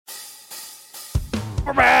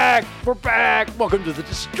We're back! We're back! Welcome to The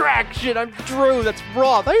Distraction. I'm Drew. That's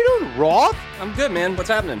Roth. How you doing, Roth? I'm good, man. What's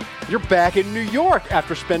happening? You're back in New York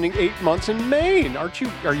after spending 8 months in Maine, aren't you?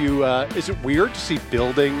 Is it weird to see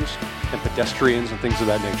buildings and pedestrians and things of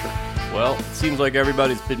that nature? Well, it seems like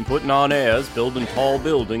everybody's been putting on airs, building tall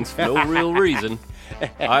buildings for no real reason.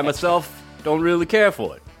 I myself don't really care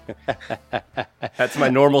for it. That's my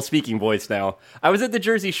normal speaking voice now. I was at the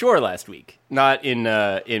Jersey Shore last week, not in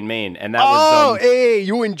Maine, and that was hey,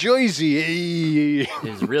 you in Jersey? Hey. It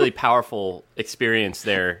was a really powerful experience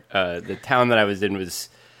there. The town that I was in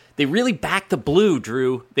they really backed the blue,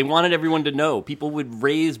 Drew. They wanted everyone to know. People would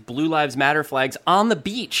raise Blue Lives Matter flags on the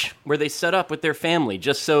beach where they set up with their family,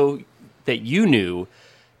 just so that you knew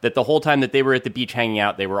that the whole time that they were at the beach hanging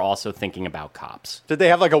out, they were also thinking about cops. Did they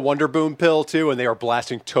have like a Wonder Boom pill too, and they were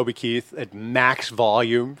blasting Toby Keith at max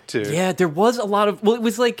volume too? Yeah, there was a lot of, well, it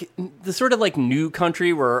was like the sort of like new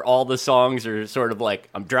country where all the songs are sort of like,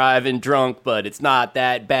 I'm driving drunk, but it's not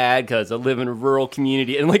that bad because I live in a rural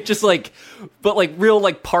community. And like, just like, but like real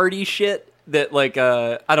like party shit that like,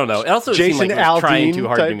 I don't know. It also Jason seemed like it was trying Aldean too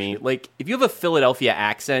hard type. to me. Like, if you have a Philadelphia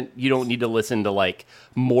accent, you don't need to listen to like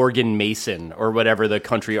Morgan Mason or whatever the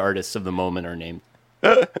country artists of the moment are named.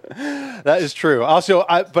 That is true. Also,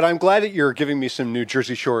 but I'm glad that you're giving me some New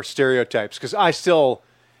Jersey Shore stereotypes because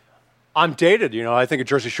I'm dated. You know, I think of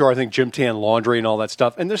Jersey Shore, I think gym tan laundry and all that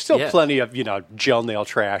stuff, and there's still plenty of gel nail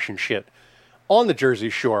trash and shit on the Jersey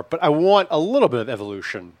Shore. But I want a little bit of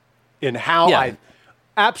evolution in how I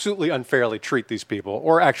absolutely unfairly treat these people,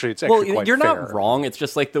 or actually it's actually quite you're fair. not wrong. It's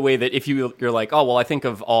just like the way that if you're like, oh, well, I think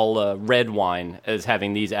of all red wine as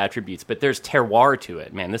having these attributes, but there's terroir to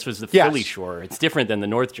it, man. This was the Philly Shore. It's different than the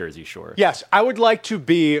North Jersey Shore. Yes, I would like to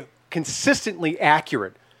be consistently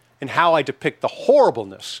accurate in how I depict the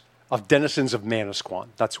horribleness of denizens of Manasquan.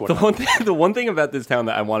 That's what the one thing about this town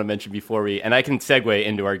that I want to mention before and I can segue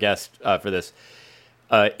into our guest for this,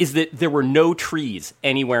 is that there were no trees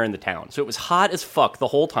anywhere in the town. So it was hot as fuck the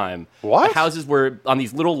whole time. What? The houses were on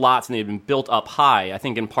these little lots, and they had been built up high, I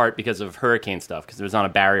think in part because of hurricane stuff, because it was on a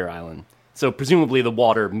barrier island. So presumably the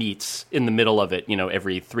water meets in the middle of it,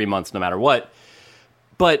 every 3 months, no matter what.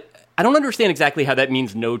 But I don't understand exactly how that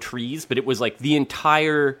means no trees, but it was like the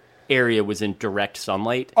entire area was in direct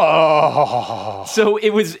sunlight. Oh. So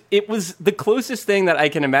it was the closest thing that I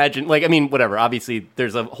can imagine. Like, I mean, whatever. Obviously,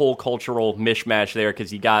 there's a whole cultural mishmash there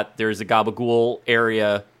because there's a gabagool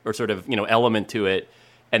area or sort of, element to it.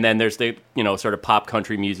 And then there's the, sort of pop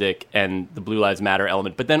country music and the Blue Lives Matter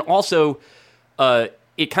element. But then also,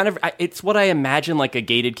 it's what I imagine like a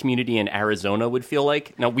gated community in Arizona would feel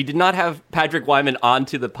like. Now, we did not have Patrick Wyman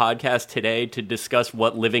onto the podcast today to discuss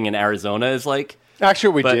what living in Arizona is like.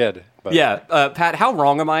 Actually, we did. But. Yeah. Pat, how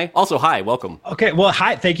wrong am I? Also, hi, welcome. Okay. Well,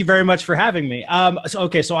 hi. Thank you very much for having me.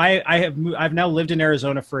 So I've now lived in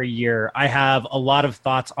Arizona for a year. I have a lot of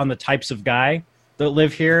thoughts on the types of guy that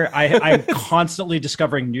live here. I'm constantly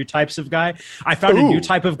discovering new types of guy. I found a new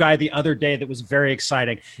type of guy the other day that was very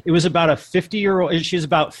exciting. It was about a 50-year-old. She's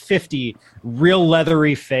about 50, real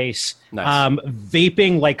leathery face, nice.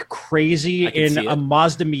 Vaping like crazy in a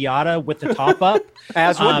Mazda Miata with the top up.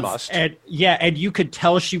 As one must. And you could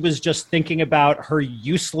tell she was just thinking about her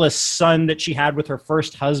useless son that she had with her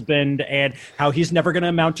first husband and how he's never going to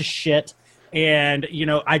amount to shit. And,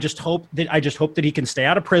 I just hope that he can stay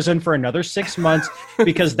out of prison for another 6 months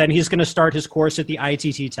because then he's going to start his course at the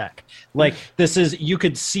ITT Tech. Like you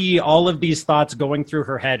could see all of these thoughts going through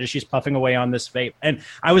her head as she's puffing away on this vape. And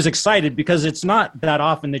I was excited because it's not that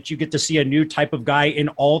often that you get to see a new type of guy in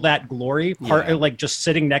all that glory, like just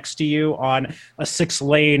sitting next to you on a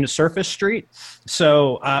 6-lane surface street.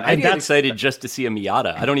 So I get excited just to see a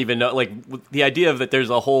Miata. I don't even know, like the idea of that there's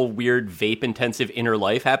a whole weird vape intensive inner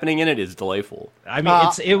life happening in it is delightful. I mean,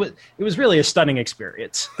 it was really a stunning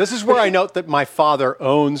experience. This is where I note that my father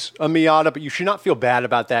owns a Miata, but you should not feel bad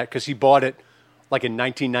about that because he bought it like in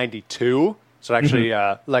 1992. So actually,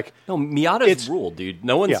 no, Miata's rule, dude.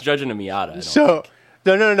 No one's judging a Miata.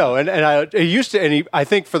 No. And he used to, I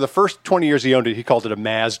think for the first 20 years he owned it, he called it a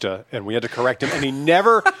Mazda, and we had to correct him, and he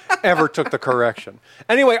never, ever took the correction.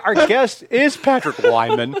 Anyway, our guest is Patrick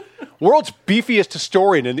Wyman, world's beefiest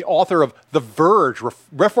historian and the author of The Verge,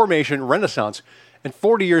 Reformation, Renaissance, and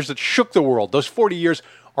 40 Years That Shook the World. Those 40 years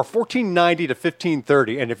are 1490 to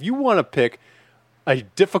 1530, and if you want to pick a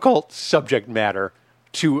difficult subject matter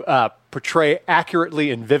to portray accurately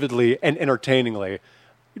and vividly and entertainingly,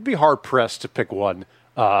 you'd be hard-pressed to pick one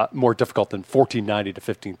more difficult than 1490 to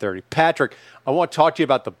 1530. Patrick, I want to talk to you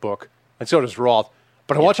about the book, and so does Roth,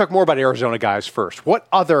 but I want to talk more about Arizona guys first. What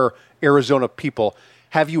other Arizona people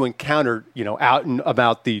have you encountered, out and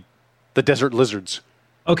about the desert lizards?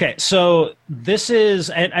 Okay, so this is,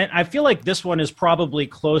 and I feel like this one is probably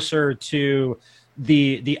closer to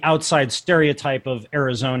the outside stereotype of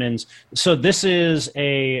Arizonans. So this is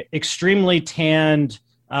a extremely tanned,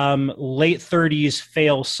 late 30s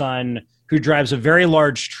fail son who drives a very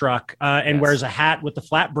large truck and wears a hat with a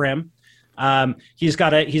flat brim. He's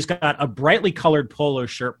got a brightly colored polo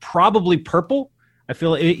shirt, probably purple. I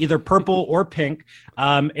feel either purple or pink.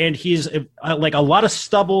 And he's like a lot of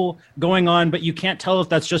stubble going on, but you can't tell if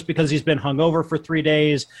that's just because he's been hungover for 3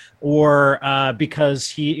 days or because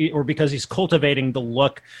he's cultivating the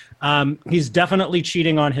look. He's definitely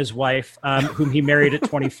cheating on his wife, whom he married at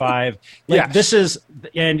 25. This is,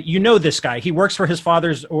 and you know this guy. He works for his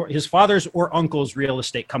father's or uncle's real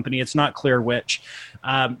estate company. It's not clear which.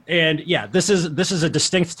 This is a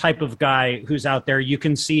distinct type of guy who's out there. You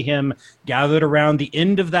can see him gathered around the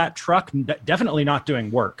end of that truck, definitely not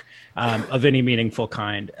doing work of any meaningful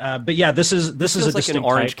kind. This is a like distinct an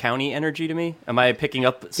Orange type. County energy to me. Am I picking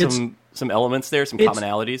up some elements there, some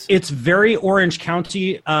commonalities? It's very Orange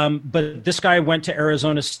County, but this guy went to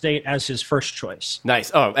Arizona State as his first choice.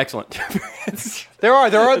 Nice. Oh, excellent. There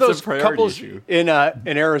are those priority couples issue. in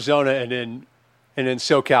Arizona and in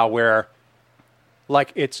SoCal where,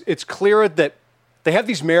 like, it's clear that they have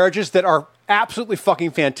these marriages that are absolutely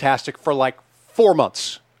fucking fantastic for like 4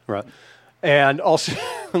 months, right? And also,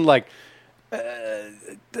 like,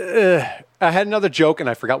 I had another joke and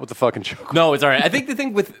I forgot what the fucking joke was. No, it's all right. I think the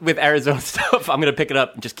thing with Arizona stuff, I'm going to pick it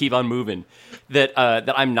up and just keep on moving, that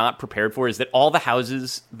I'm not prepared for is that all the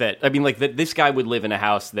houses that this guy would live in a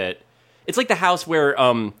house that, it's like the house where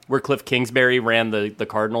Cliff Kingsbury ran the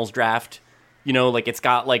Cardinals draft. You know, like it's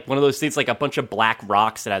got like one of those things, like a bunch of black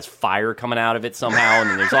rocks that has fire coming out of it somehow,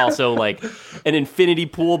 and then there's also like an infinity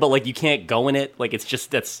pool, but like you can't go in it. Like it's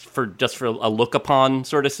that's for a look upon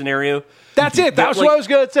sort of scenario. That's it. That was what I was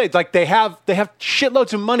going to say. Like they have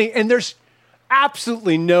shitloads of money, and there's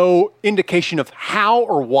absolutely no indication of how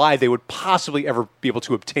or why they would possibly ever be able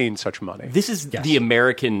to obtain such money. This is the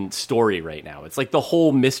American story right now. It's like the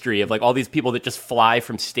whole mystery of like all these people that just fly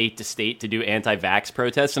from state to state to do anti-vax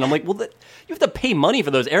protests. And I'm like, well, you have to pay money for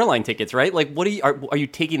those airline tickets, right? Like, what are you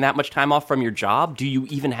taking that much time off from your job? Do you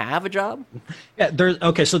even have a job? Yeah,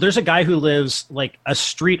 so there's a guy who lives like a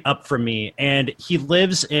street up from me, and he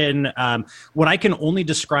lives in what I can only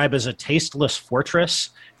describe as a tasteless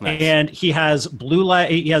fortress. Nice. And he has Blue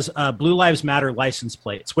Lives Matter license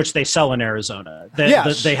plates, which they sell in Arizona. They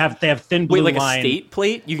have thin blue line. Wait, like a state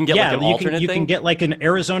plate? You can get like an alternate thing? You can get like an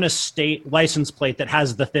Arizona state license plate that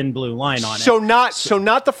has the thin blue line on it. So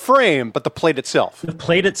not the frame, but the plate itself. The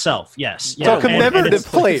plate itself, yes. So a commemorative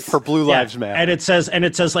plate for Blue Lives Matter. And it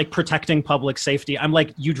says like protecting public safety. I'm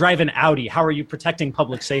like, you drive an Audi. How are you protecting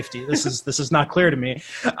public safety? This is not clear to me.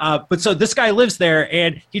 But so this guy lives there,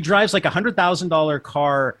 and he drives like $100,000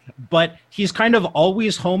 car, but he's kind of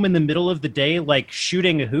always home in the middle of the day, like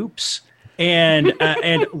shooting hoops. And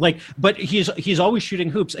but he's always shooting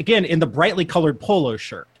hoops again in the brightly colored polo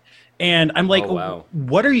shirt. And I'm like,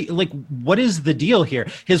 what are you like? What is the deal here?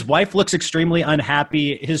 His wife looks extremely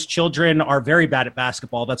unhappy. His children are very bad at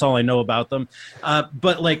basketball. That's all I know about them. And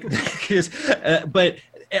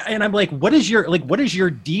I'm like, what is your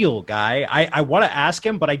deal, guy? I want to ask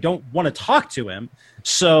him, but I don't want to talk to him.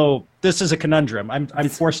 So this is a conundrum. I'm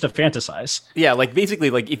forced to fantasize. Yeah, like basically,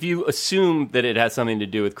 like if you assume that it has something to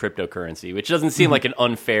do with cryptocurrency, which doesn't seem like an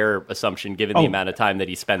unfair assumption given the amount of time that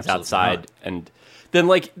he spends outside, and then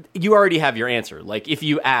like you already have your answer. Like if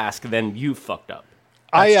you ask, then you fucked up.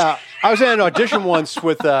 I was at an audition once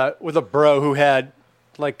with a bro who had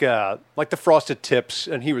like the frosted tips,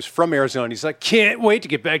 and he was from Arizona. He's like, can't wait to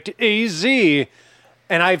get back to AZ,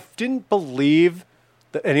 and I didn't believe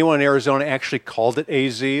that anyone in Arizona actually called it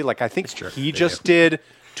AZ. Like I think he just did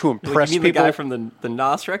to impress you mean people. The guy from the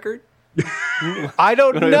Nas record? I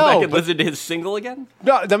don't know. I can listen to his single again.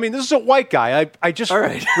 No, I mean this is a white guy. I just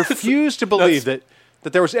refuse to believe that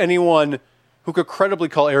there was anyone who could credibly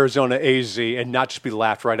call Arizona AZ and not just be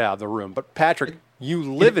laughed right out of the room. But Patrick, you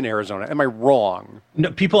live in Arizona. Am I wrong?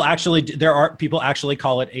 No, people actually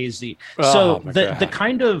call it AZ. So the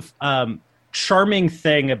kind of charming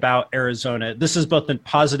thing about Arizona, this is both a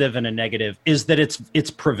positive and a negative, is that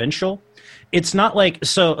it's provincial. It's not like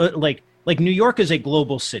like New York is a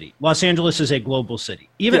global city. Los Angeles is a global city.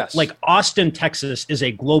 Even like Austin, Texas is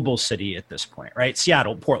a global city at this point, right?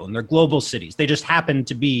 Seattle, Portland, they're global cities. They just happen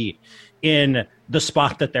to be in the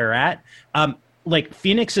spot that they're at. Like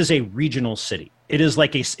Phoenix is a regional city. It is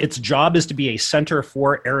like its job is to be a center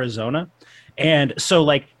for Arizona. And so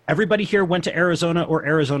like everybody here went to Arizona or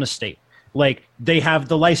Arizona State. Like they have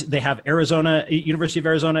they have Arizona, University of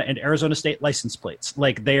Arizona and Arizona State license plates.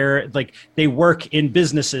 Like they work in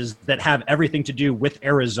businesses that have everything to do with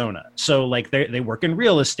Arizona. So like they work in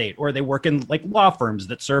real estate, or they work in like law firms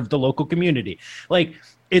that serve the local community. Like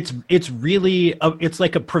it's really it's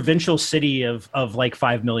like a provincial city of like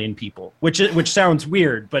 5 million people, which sounds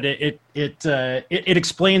weird, but it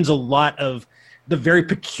explains a lot of the very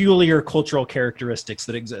peculiar cultural characteristics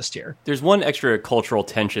that exist here. There's one extra cultural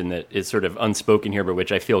tension that is sort of unspoken here, but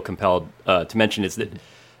which I feel compelled to mention, is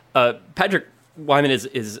that Patrick Wyman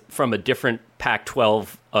is from a different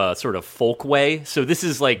Pac-12 sort of folk way. So this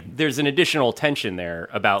is like, there's an additional tension there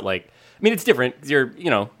about like, I mean, it's different. You're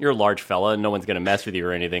a large fella and no one's going to mess with you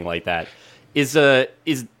or anything like that. Is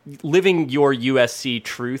living your USC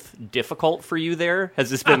truth difficult for you there? Has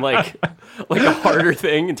this been like a harder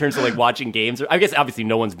thing in terms of like watching games? I guess obviously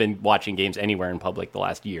no one's been watching games anywhere in public the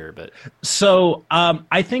last year, but so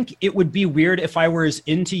I think it would be weird if I were as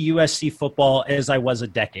into USC football as I was a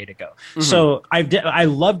decade ago. Mm-hmm. So I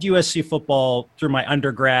loved USC football through my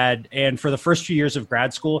undergrad and for the first few years of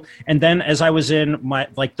grad school, and then as I was in my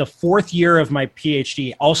the fourth year of my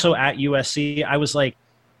PhD, also at USC, I was like,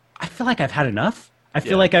 I feel like I've had enough. I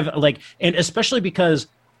feel like and especially because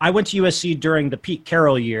I went to USC during the Pete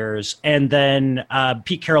Carroll years, and then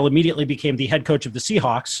Pete Carroll immediately became the head coach of the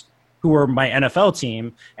Seahawks, who were my NFL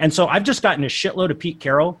team. And so I've just gotten a shitload of Pete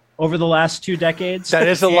Carroll over the last 2 decades. That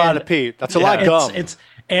is a lot of Pete. That's a lot of gum.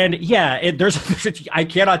 I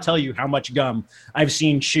cannot tell you how much gum I've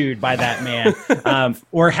seen chewed by that man,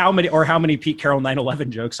 or how many Pete Carroll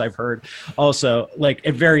 9/11 jokes I've heard. Also, like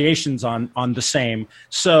variations on the same.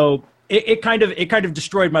 So it kind of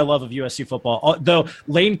destroyed my love of USC football. Though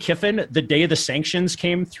Lane Kiffin, the day the sanctions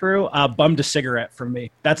came through, bummed a cigarette from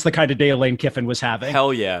me. That's the kind of day Lane Kiffin was having.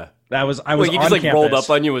 Hell yeah! I was he on just like campus. rolled up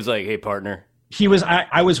on you, was like, "Hey, partner."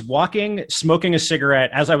 I was walking, smoking a cigarette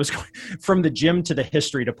as I was going from the gym to the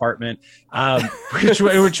history department,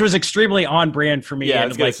 which was extremely on brand for me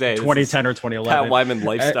in like 2010 or 2011. Pat Wyman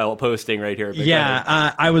lifestyle posting right here.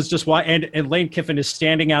 I was just and Lane Kiffin is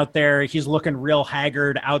standing out there. He's looking real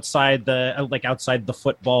haggard outside the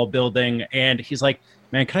football building, and he's like,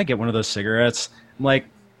 "Man, can I get one of those cigarettes?" I'm like,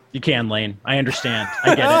 "You can, Lane. I understand.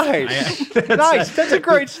 I get it." Nice. That's a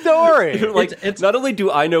great story. It's not only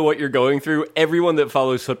do I know what you're going through, everyone that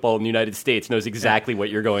follows football in the United States knows exactly what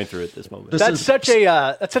you're going through at this moment. That's such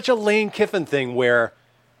a Lane Kiffin thing where,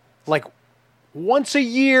 like, once a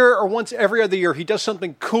year or once every other year, he does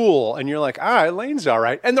something cool, and you're like, all right, Lane's all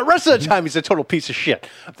right. And the rest of the time, he's a total piece of shit.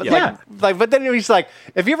 But but then he's like,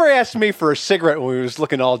 if you ever asked me for a cigarette when he was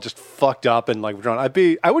looking all just fucked up and like drawn,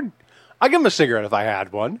 I'd give him a cigarette if I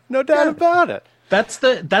had one. No doubt about it. That's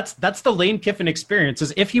the Lane Kiffin experience.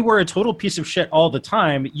 Is if he were a total piece of shit all the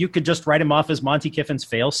time, you could just write him off as Monty Kiffin's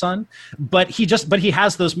fail son. But he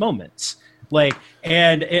has those moments. Like,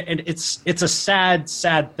 and it's a sad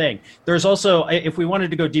thing. There's also, if we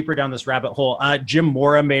wanted to go deeper down this rabbit hole, Jim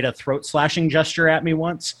Mora made a throat slashing gesture at me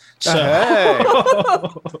once. So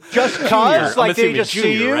just cause, like, they just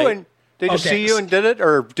see you right? and they just see you and did it,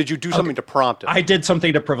 or did you do something to prompt it? I did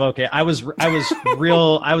something to provoke it. I was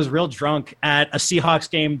real drunk at a Seahawks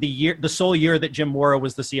game the sole year that Jim Mora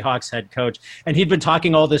was the Seahawks head coach, and he'd been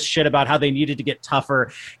talking all this shit about how they needed to get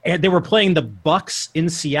tougher, and they were playing the Bucks in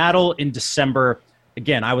Seattle in December.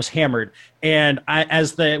 Again, I was hammered, and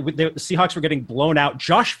as the Seahawks were getting blown out,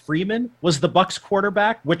 Josh Freeman was the Bucks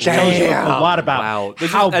quarterback, which tells you a lot about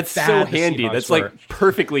how that's bad so the handy. Seahawks That's were. like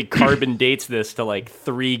perfectly carbon dates this to like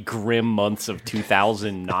 3 grim months of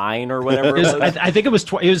 2009 or whatever. I think it was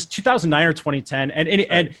 2009 or 2010,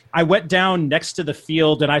 and I went down next to the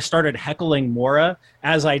field and I started heckling Mora,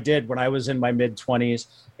 as I did when I was in my mid-20s.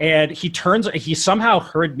 And he somehow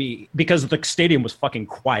heard me because the stadium was fucking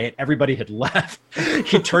quiet. Everybody had left.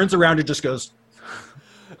 He turns around and just goes,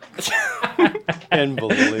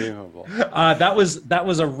 Unbelievable. That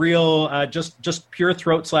was a real just pure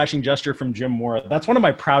throat slashing gesture from Jim Mora. That's one of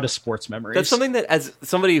my proudest sports memories. That's something that, as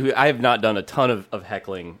somebody who I have not done a ton of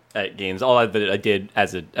heckling at games, all I did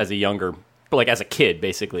as a younger, like as a kid,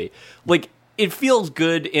 basically, like it feels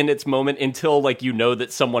good in its moment until like you know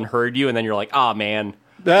that someone heard you, and then you're like, ah, man.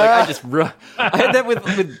 Like I had that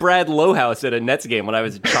with Brad Lohaus at a Nets game when I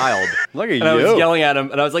was a child. Look at and you. I was yelling at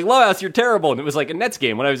him, and I was like, Lohaus, you're terrible. And it was like a Nets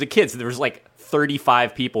game when I was a kid, so there was like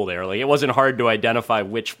 35 people there. Like, it wasn't hard to identify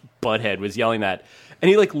which butthead was yelling that. And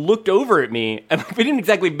he like looked over at me, and we didn't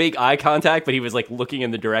exactly make eye contact, but he was like looking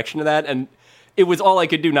in the direction of that, and it was all I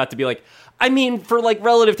could do not to be like, I mean, for like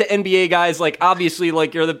relative to NBA guys, like obviously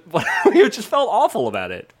like you're the. It just felt awful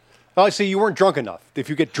about it. Oh, I see. You weren't drunk enough. If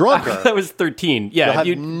you get drunker, That was 13. Yeah,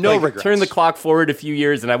 you'll have no regrets. Turn the clock forward a few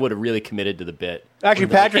years, and I would have really committed to the bit. Actually,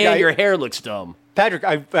 Patrick, and your hair looks dumb. Patrick,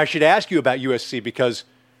 I should ask you about USC because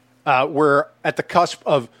we're at the cusp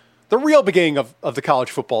of the real beginning of the college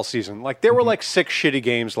football season. Like, there were like 6 shitty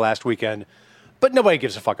games last weekend, but nobody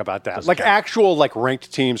gives a fuck about that. Like, actual like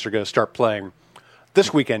ranked teams are going to start playing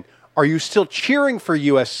this weekend. Are you still cheering for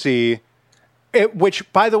USC?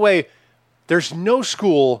 Which, by the way, there's no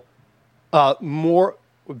school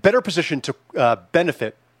better position to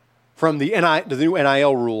benefit from the new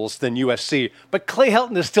NIL rules than USC. But Clay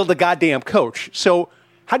Helton is still the goddamn coach. So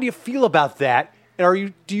how do you feel about that?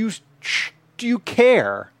 And do you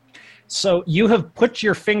care? So you have put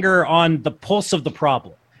your finger on the pulse of the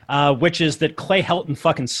problem, which is that Clay Helton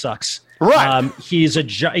fucking sucks. Right. He's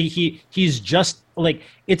just like,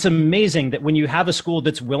 it's amazing that when you have a school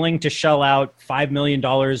that's willing to shell out $5 million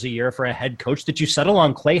a year for a head coach, that you settle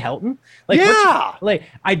on Clay Helton. Like, yeah.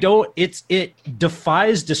 It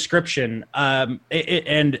defies description. I've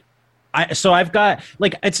got,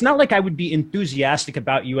 like, it's not like I would be enthusiastic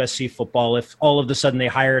about USC football if all of a sudden they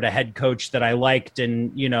hired a head coach that I liked.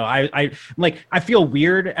 And, you know, I feel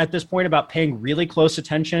weird at this point about paying really close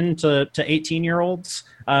attention to 18-year-olds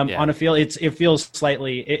on a field. It feels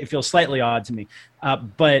slightly odd to me.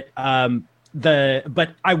 But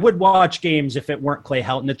I would watch games if it weren't Clay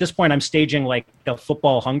Helton. At this point, I'm staging like a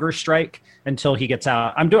football hunger strike until he gets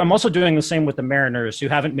out. I'm also doing the same with the Mariners, who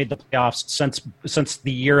haven't made the playoffs since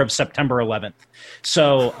the year of September 11th.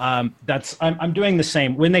 So I'm doing the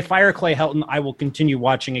same. When they fire Clay Helton, I will continue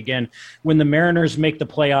watching again. When the Mariners make the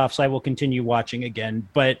playoffs, I will continue watching again.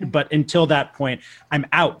 But until that point, I'm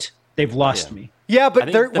out. They've lost me. Yeah,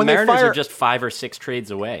 but the Mariners are just 5 or 6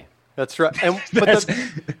 trades away. That's right. But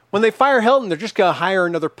when they fire Helton, they're just going to hire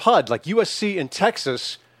another pud. Like USC in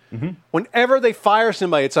Texas, whenever they fire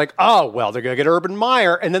somebody, it's like, oh, well, they're going to get Urban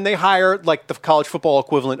Meyer. And then they hire like the college football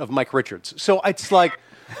equivalent of Mike Richards. So it's like,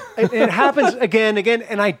 it happens again,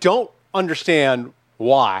 and I don't understand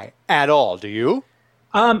why at all. Do you?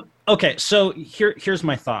 Okay, so here's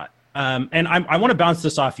my thought. And I want to bounce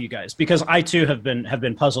this off you guys because I too have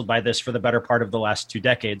been puzzled by this for the better part of the last 2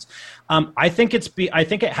 decades. I think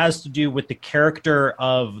it has to do with the character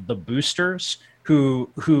of the boosters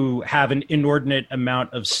who have an inordinate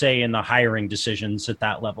amount of say in the hiring decisions at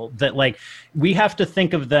that level. That, like, we have to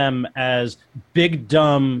think of them as big,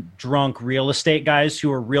 dumb, drunk real estate guys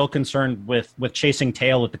who are real concerned with chasing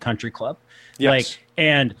tail at the country club. Yes.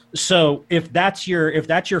 And so if that's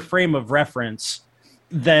your frame of reference,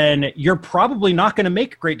 then you're probably not going to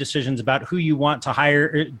make great decisions about who you want to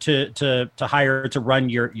hire to run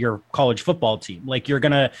your college football team. Like, you're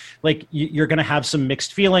gonna have some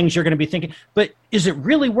mixed feelings. You're going to be thinking, but is it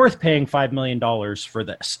really worth paying $5 million for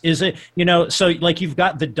this? Is it, so like, you've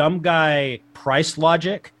got the dumb guy price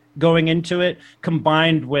logic going into it,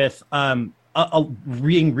 combined with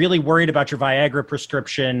being really worried about your Viagra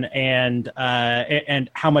prescription and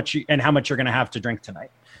how much you're going to have to drink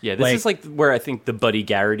tonight. Yeah, this is like where I think the Buddy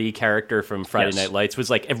Garrity character from Friday Night Lights was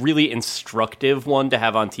like a really instructive one to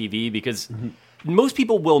have on TV because most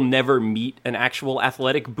people will never meet an actual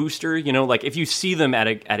athletic booster. Like if you see them at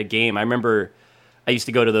a game, I remember I used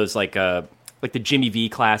to go to those like the Jimmy V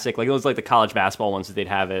Classic, like those like the college basketball ones that they'd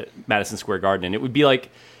have at Madison Square Garden, and it would be like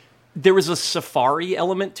there was a safari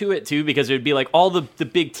element to it too because it would be like all the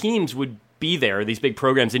big teams would be there, these big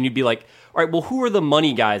programs, and you'd be like, all right, well, who are the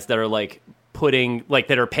money guys that are like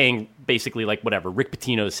that are paying basically like whatever Rick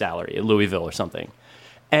Pitino's salary at Louisville or something,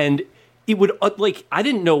 and it would I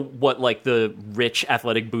didn't know what like the rich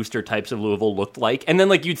athletic booster types of Louisville looked like, and then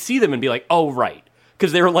like you'd see them and be like, oh right,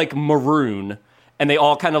 because they were like maroon and they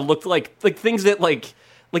all kind of looked like things that like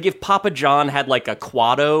if Papa John had like a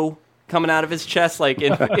Quado coming out of his chest, like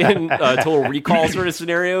in Total Recall sort of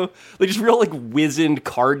scenario, like just real like wizened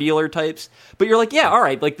car dealer types. But you're like, yeah, all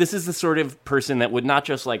right, like this is the sort of person that would not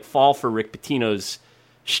just like fall for Rick Pitino's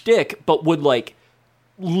shtick, but would like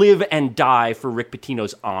live and die for Rick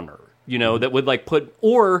Pitino's honor. That would like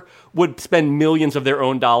would spend millions of their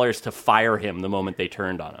own dollars to fire him the moment they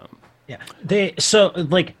turned on him. Yeah,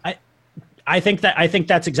 I think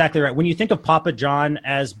that's exactly right. When you think of Papa John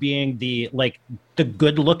as being the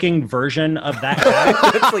good-looking version of that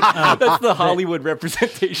guy, that's the Hollywood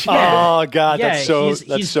representation. Oh God, that's so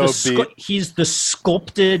beat. He's the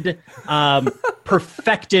sculpted,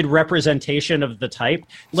 perfected representation of the type.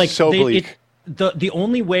 Like so bleak. The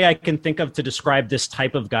only way I can think of to describe this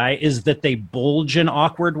type of guy is that they bulge in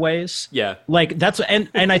awkward ways. Yeah, like that's and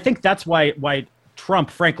I think that's why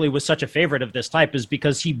Trump, frankly, was such a favorite of this type, is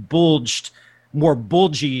because he bulged more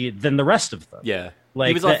bulgy than the rest of them. Yeah. Like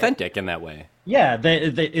he was authentic in that way. Yeah,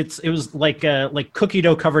 it was like cookie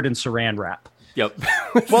dough covered in saran wrap. Yep.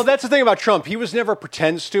 Well, that's the thing about Trump. He was never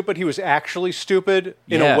pretend stupid. He was actually stupid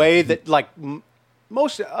in a way that, like,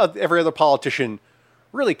 most of every other politician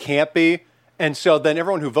really can't be. And so then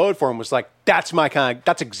everyone who voted for him was like, that's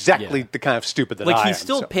exactly the kind of stupid that I am. Like, he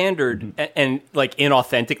still pandered and, like,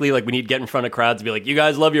 inauthentically, like, when he'd get in front of crowds and be like, you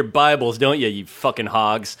guys love your Bibles, don't you, you fucking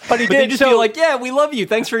hogs? But they'd just be like, yeah, we love you,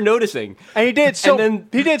 thanks for noticing. And he did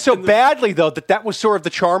so badly, though, that was sort of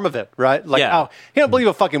the charm of it, right? Like, he don't believe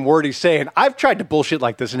a fucking word he's saying. I've tried to bullshit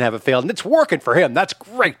like this and have it failed, and it's working for him. That's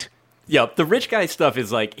great. Yeah, the rich guy stuff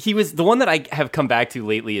is like, he was, the one that I have come back to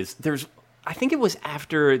lately is, I think it was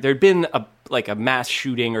after there'd been a mass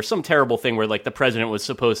shooting or some terrible thing where, like, the president was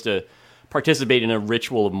supposed to participate in a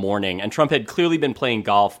ritual of mourning, and Trump had clearly been playing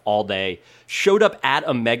golf all day, showed up at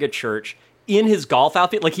a mega church in his golf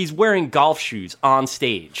outfit, like he's wearing golf shoes on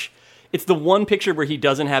stage. It's the one picture where he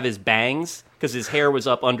doesn't have his bangs because his hair was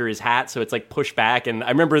up under his hat, so it's like pushed back. And I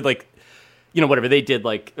remember, like, whatever they did,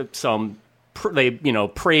 like they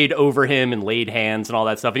prayed over him and laid hands and all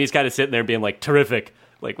that stuff, and he's kind of sitting there being like, terrific.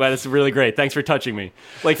 Like, wow, this is really great. Thanks for touching me.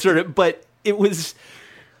 Like, sort of, but it was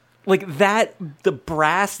like that, the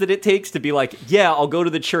brass that it takes to be like, yeah, I'll go to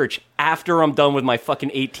the church after I'm done with my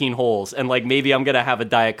fucking 18 holes. And, like, maybe I'm going to have a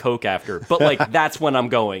Diet Coke after. But, like, that's when I'm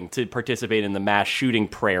going to participate in the mass shooting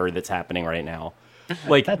prayer that's happening right now.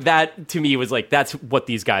 Like, that to me was like, that's what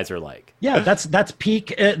these guys are like. Yeah, that's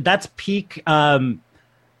peak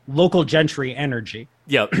local gentry energy.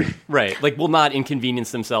 Yep, right. Like, will not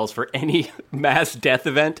inconvenience themselves for any mass death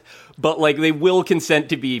event, but, like, they will consent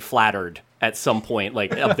to be flattered at some point,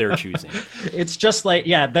 like, of their choosing. It's just like,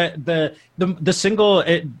 yeah, the single,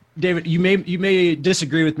 David, you may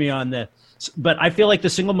disagree with me on this, but I feel like the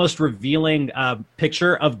single most revealing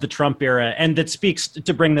picture of the Trump era, and that speaks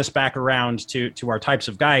to bring this back around to our types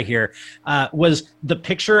of guy here, was the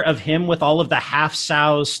picture of him with all of the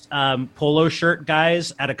half-soused polo shirt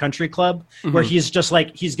guys at a country club, where he's just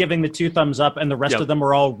like, he's giving the two thumbs up, and the rest of them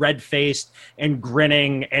are all red-faced and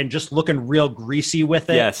grinning and just looking real greasy with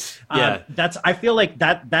it. Yes, yeah. I feel like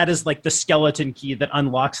that is like the skeleton key that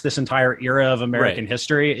unlocks this entire era of American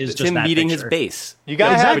history. Is it's just him that meeting picture. his base. You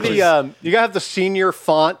gotta have you gotta have the senior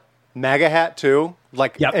font MAGA hat too.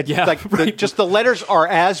 Like, just the letters are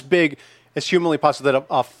as big as humanly possible that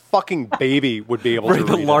a fucking baby would be able to read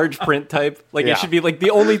the large print type. Like, it should be like, the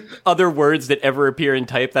only other words that ever appear in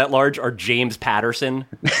type that large are James Patterson.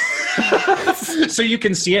 So you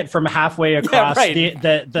can see it from halfway across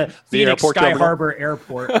the Phoenix Sky Harbor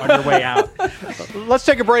Airport on your way out. Let's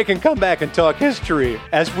take a break and come back and talk history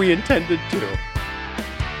as we intended to.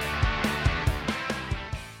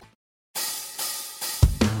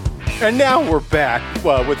 And now we're back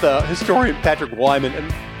with historian Patrick Wyman,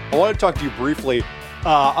 and I want to talk to you briefly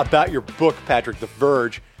about your book, Patrick, The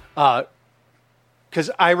Verge, because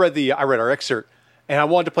I read our excerpt, and I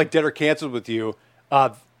wanted to play Dead or Canceled with you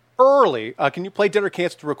early. Can you play Dead or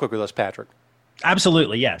Canceled real quick with us, Patrick?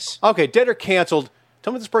 Absolutely, yes. Okay, Dead or Canceled.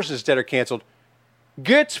 Tell me this person is dead or canceled.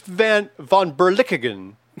 Gutz von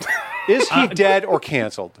Berlichingen. Is he dead or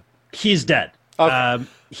canceled? He's dead. Okay.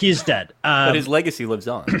 He's dead. But his legacy lives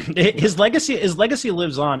on. His legacy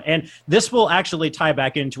lives on, and this will actually tie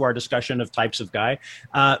back into our discussion of types of guy.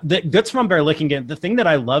 Gutz von Berlichingen, the thing that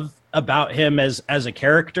I love about him as a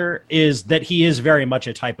character is that he is very much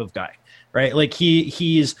a type of guy, right? Like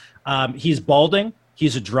he's balding,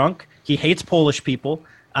 he's a drunk, he hates Polish people.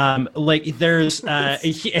 Like there's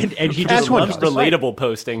he just loves relatable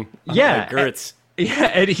posting. Yeah, Gertz.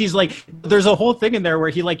 Yeah, and he's like, there's a whole thing in there where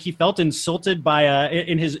he felt insulted by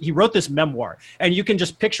he wrote this memoir, and you can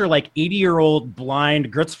just picture like 80-year-old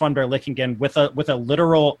blind Gutz von Berlichingen with a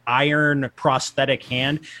literal iron prosthetic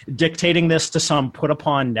hand dictating this to some put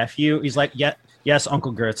upon nephew. He's like, yes,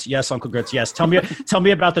 Uncle Gutz. Yes, Uncle Gutz. Yes. Tell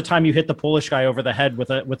me about the time you hit the Polish guy over the head with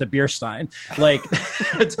a beer stein. Like,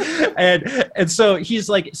 and so he's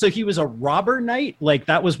like, so he was a robber knight. Like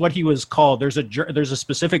that was what he was called. There's a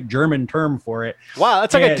specific German term for it. Wow,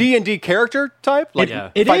 that's like a D&D character type, like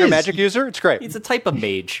fighter magic user. It's great. It's a type of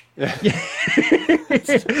mage.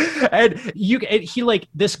 And he like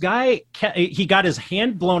this guy. He got his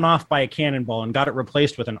hand blown off by a cannonball and got it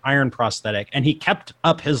replaced with an iron prosthetic, and he kept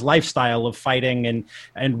up his lifestyle of fighting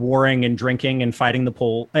and warring and drinking and fighting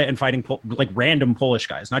like random Polish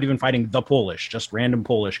guys, not even fighting the Polish, just random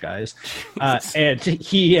Polish guys. And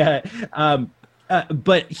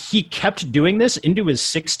but he kept doing this into his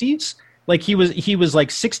 60s. Like he was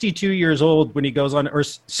like 62 years old when he goes on, or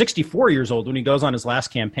 64 years old when he goes on his last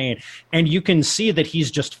campaign, and you can see that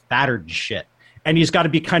he's just fattered shit. and he's got to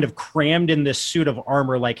be kind of crammed in this suit of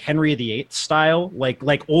armor, like Henry VIII style,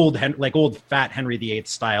 like old fat Henry VIII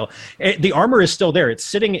style. The armor is still there; it's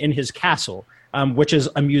sitting in his castle. Which is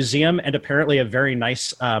a museum and apparently a very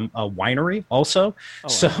nice a winery also.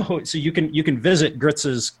 Oh, wow. So you can visit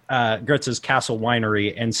Gritz's castle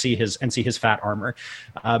winery and see his fat armor.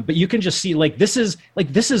 But you can just see this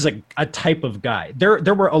is a type of guy.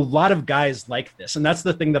 There were a lot of guys like this, and that's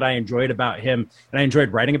the thing that I enjoyed about him, and I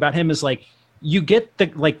enjoyed writing about him is you get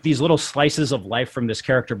these little slices of life from this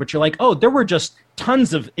character, but you're like, oh, there were just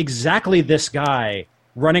tons of exactly this guy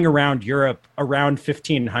running around Europe around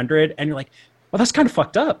 1500, and you're like, well, that's kind of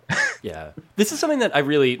fucked up. Yeah. This is something that I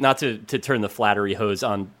really, not to turn the flattery hose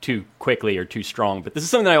on too quickly or too strong, but this is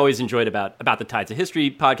something that I always enjoyed about the Tides of History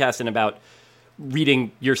podcast and about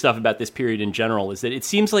reading your stuff about this period in general, is that it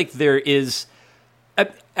seems like there is, I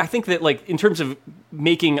think that in terms of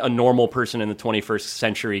making a normal person in the 21st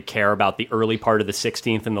century care about the early part of the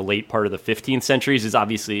 16th and the late part of the 15th centuries is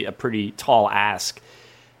obviously a pretty tall ask.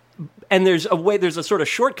 And there's a sort of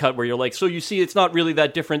shortcut where you're like, so you see, it's not really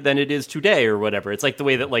that different than it is today or whatever. It's like the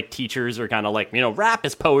way that teachers are kind of rap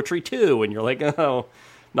is poetry too. And you're like, oh,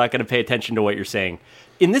 not going to pay attention to what you're saying.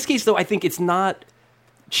 In this case, though, I think it's not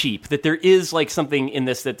cheap, that there is something in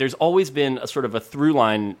this, that there's always been a sort of a through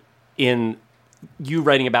line in you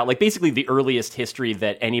writing about basically the earliest history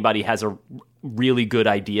that anybody has a really good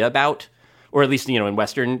idea about, or at least, in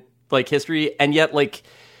Western history. And yet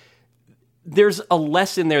there's a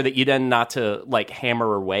lesson there that you tend not to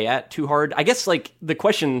hammer away at too hard. I guess the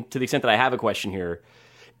question, to the extent that I have a question here,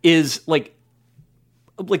 is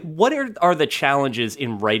what are the challenges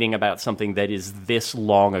in writing about something that is this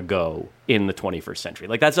long ago in the 21st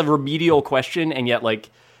century? That's a remedial question, and yet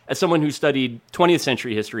as someone who studied 20th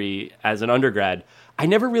century history as an undergrad, I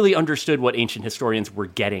never really understood what ancient historians were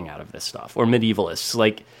getting out of this stuff, or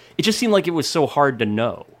medievalists. It just seemed like it was so hard to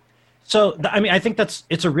know. So, I think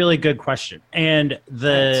it's a really good question, and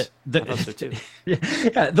I thought so too.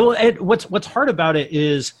 What's hard about it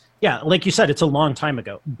is, like you said, it's a long time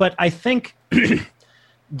ago. But I think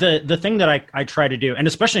the thing that I try to do, and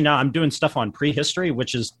especially now I'm doing stuff on prehistory,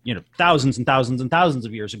 which is thousands and thousands and thousands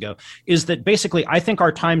of years ago, is that basically I think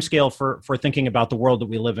our time scale for thinking about the world that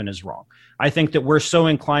we live in is wrong. I think that we're so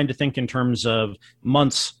inclined to think in terms of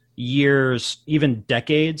months, years, even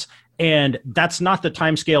decades. And that's not the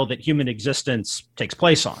time scale that human existence takes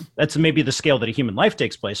place on. That's maybe the scale that a human life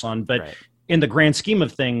takes place on. But right. In the grand scheme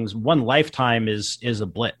of things, one lifetime is a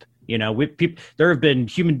blip. There have been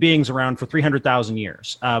human beings around for 300,000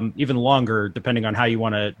 years, even longer, depending on how you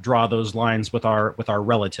want to draw those lines with our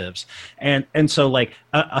relatives. And so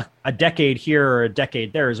a decade here or a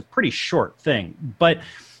decade there is a pretty short thing. But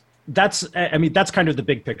that's kind of the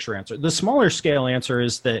big picture answer. The smaller scale answer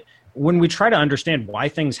is that when we try to understand why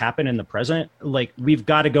things happen in the present, we've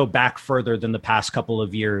got to go back further than the past couple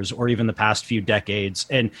of years or even the past few decades.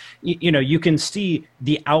 And, you can see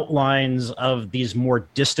the outlines of these more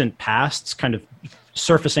distant pasts kind of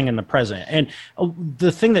surfacing in the present. And the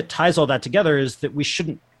thing that ties all that together is that we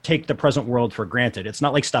shouldn't take the present world for granted. It's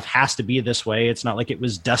not like stuff has to be this way. It's not like it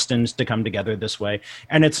was destined to come together this way.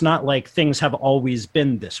 And it's not like things have always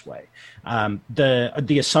been this way.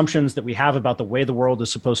 The assumptions that we have about the way the world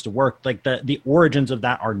is supposed to work, the origins of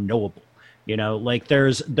that are knowable.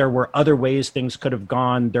 There were other ways things could have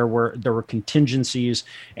gone. There were contingencies,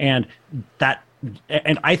 and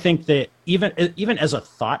I think that even as a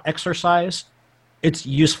thought exercise, it's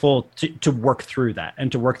useful to work through that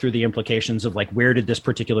and to work through the implications of where did this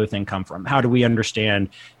particular thing come from? How do we understand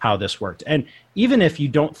how this worked? And even if you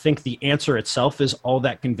don't think the answer itself is all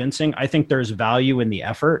that convincing, I think there's value in the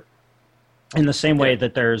effort. In the same way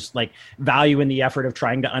that there's value in the effort of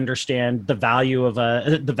trying to understand the value of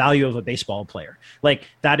a baseball player,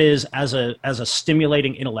 that is as a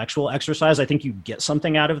stimulating intellectual exercise. I think you get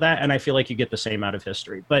something out of that, and I feel like you get the same out of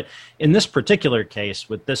history. But in this particular case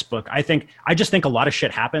with this book, I just think a lot of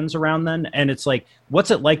shit happens around then, and it's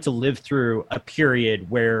what's it like to live through a period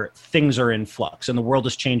where things are in flux and the world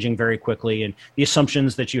is changing very quickly, and the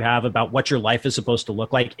assumptions that you have about what your life is supposed to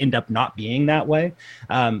look like end up not being that way,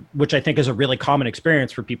 which I think is a really common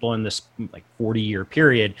experience for people in this 40-year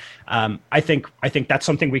period. I think that's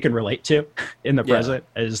something we can relate to in the present,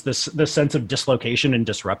 is this sense of dislocation and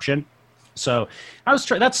disruption. So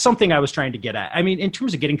that's something I was trying to get at. I mean, in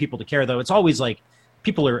terms of getting people to care, though, it's always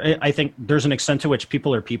people are. I think there's an extent to which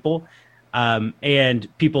people are people,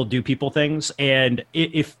 and people do people things, and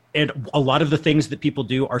and a lot of the things that people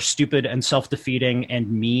do are stupid and self-defeating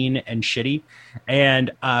and mean and shitty, and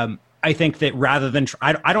I think that rather than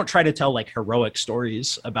I don't try to tell heroic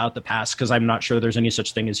stories about the past, because I'm not sure there's any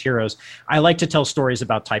such thing as heroes. I like to tell stories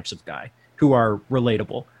about types of guy who are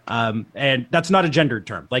relatable. And that's not a gendered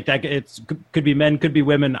term. Like that, could be men, could be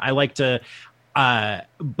women. I like to,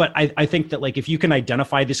 but I think that like if you can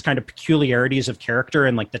identify this kind of peculiarities of character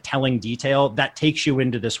and like the telling detail, that takes you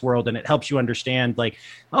into this world and it helps you understand like,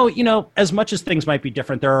 oh, you know, as much as things might be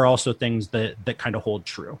different, there are also things that kind of hold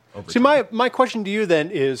true. See, my question to you then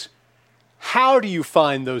is, how do you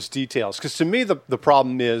find those details? Because to me, the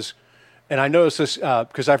problem is, and I notice this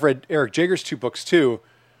because I've read Eric Jager's 2 books too,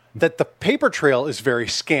 that the paper trail is very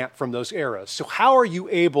scant from those eras. So how are you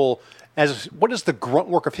able, what is the grunt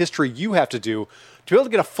work of history you have to do to be able to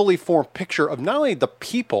get a fully formed picture of not only the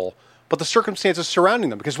people, but the circumstances surrounding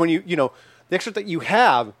them? Because when you know, the excerpt that you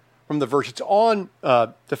have from the verse, it's on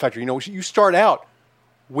the factory, you know, you start out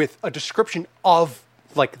with a description of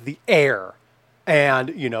like the air and,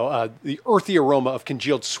 you know, the earthy aroma of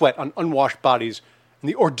congealed sweat on unwashed bodies and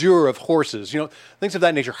the ordure of horses, you know, things of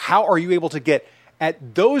that nature. How are you able to get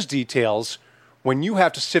at those details when you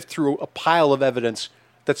have to sift through a pile of evidence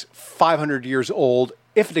that's 500 years old,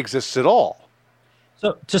 if it exists at all?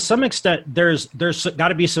 So to some extent, there's got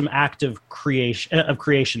to be some active creation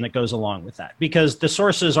that goes along with that, because the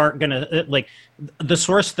sources aren't going to, like, the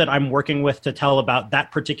source that I'm working with to tell about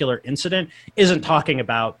that particular incident isn't talking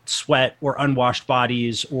about sweat or unwashed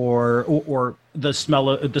bodies or the smell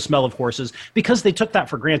of horses, because they took that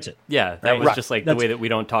for granted. Yeah, that was just like the way that we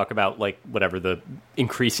don't talk about like whatever the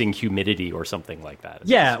increasing humidity or something like that.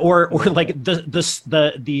 Yeah, or like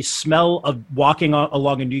the smell of walking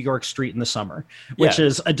along a New York street in the summer, which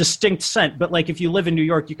is a distinct scent. But like if you live in New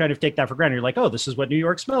York, you kind of take that for granted. You're like, oh, this is what New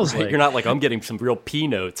York smells like. You're not like, I'm getting some real pea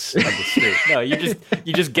notes on the street. No, you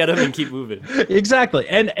just get them and keep moving. Exactly,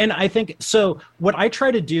 and I think so. What I try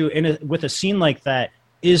to do with a scene like that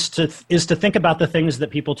is to think about the things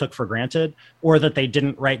that people took for granted or that they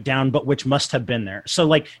didn't write down, but which must have been there. So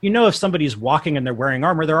like, you know, if somebody's walking and they're wearing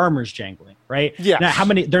armor, their armor's jangling, right? Yeah. Now,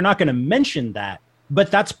 they're not going to mention that,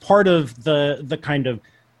 but that's part of the kind of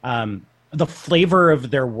the flavor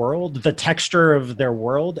of their world, the texture of their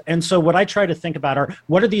world. And so what I try to think about are,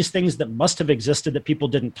 what are these things that must have existed that people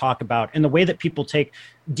didn't talk about, and the way that people take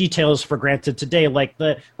details for granted today, like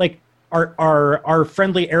our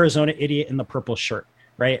friendly Arizona idiot in the purple shirt.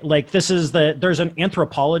 Right, like there's an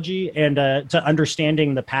anthropology and to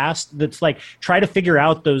understanding the past that's like try to figure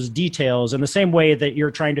out those details in the same way that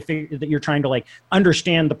you're trying to like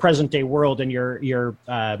understand the present day world and you're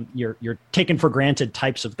taken for granted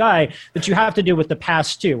types of guy that you have to do with the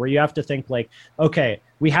past too, where you have to think like, okay,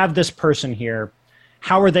 we have this person here.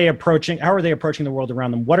 How are they approaching the world around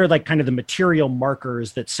them? What are like kind of the material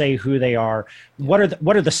markers that say who they are? What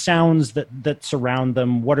are the sounds that surround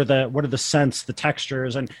them? What are the scents, the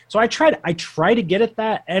textures? And so I try to get at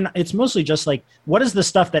that. And it's mostly just like, what is the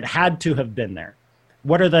stuff that had to have been there?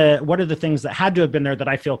 What are the things that had to have been there that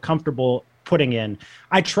I feel comfortable putting in?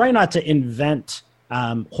 I try not to invent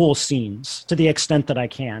whole scenes to the extent that I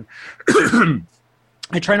can.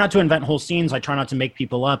 I try not to invent whole scenes. I try not to make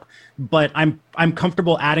people up, but I'm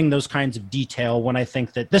comfortable adding those kinds of detail when I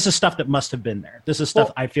think that this is stuff that must have been there. This is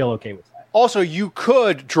stuff I feel okay with that. Also, you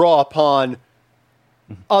could draw upon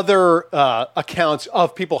other accounts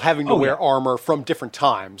of people having to wear armor from different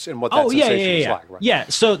times and what that sensation was like. Right? Yeah.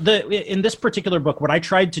 So in this particular book, what I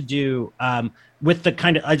tried to do with the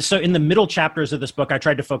kind of so in the middle chapters of this book, I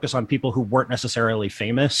tried to focus on people who weren't necessarily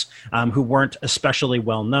famous, who weren't especially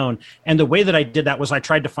well known, and the way that I did that was I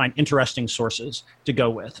tried to find interesting sources to go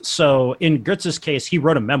with. So in Goetz's case, he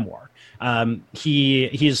wrote a memoir.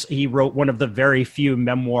 He wrote one of the very few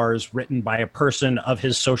memoirs written by a person of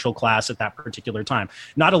his social class at that particular time.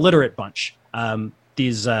 Not a literate bunch.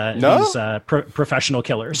 These professional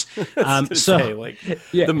killers.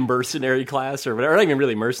 The mercenary class or whatever. Not even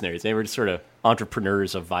really mercenaries. They were just sort of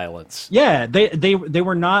entrepreneurs of violence. Yeah, they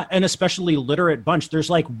were not an especially literate bunch. There's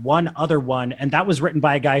like one other one, and that was written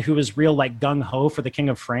by a guy who was real like gung ho for the King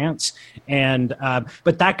of France. And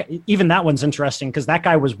but that one's interesting because that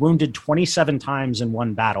guy was wounded 27 times in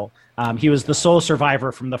one battle. He was the sole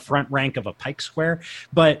survivor from the front rank of a pike square,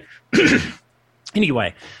 but.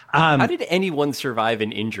 Anyway, how did anyone survive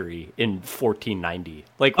an injury in 1490?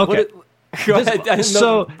 Like, okay. Go ahead.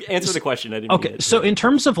 Answer the question. I didn't so in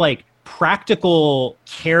terms of like practical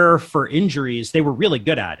care for injuries, they were really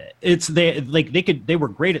good at it. They were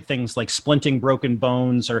great at things like splinting broken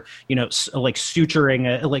bones, or like suturing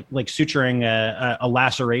a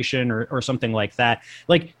laceration or something like that.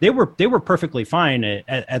 Like they were perfectly fine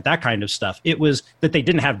at that kind of stuff. It was that they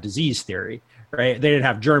didn't have disease theory. Right, they didn't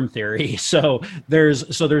have germ theory, so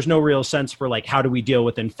there's no real sense for like how do we deal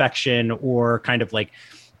with infection or kind of like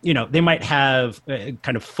they might have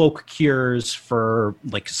kind of folk cures for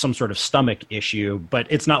like some sort of stomach issue, but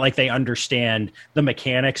it's not like they understand the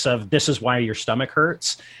mechanics of this is why your stomach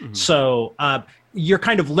hurts. Mm-hmm. So you're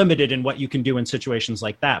kind of limited in what you can do in situations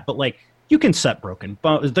like that. But like you can set broken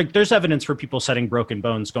bones. Like, there's evidence for people setting broken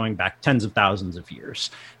bones going back tens of thousands of years.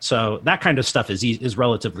 So that kind of stuff is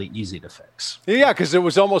relatively easy to fix. Yeah, because it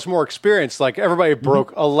was almost more experience. Like everybody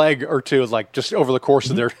broke a leg or two, like just over the course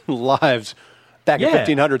of their lives. Back in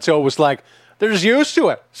 1500, so it was like they're just used to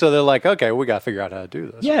it. So they're like, okay, we got to figure out how to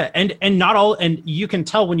do this. Yeah, and not all, and you can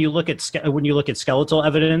tell when you look at skeletal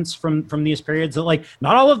evidence from these periods that like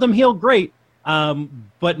not all of them heal great,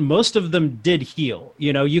 but most of them did heal.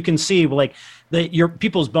 You can see like your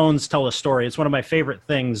people's bones tell a story. It's one of my favorite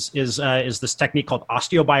things is this technique called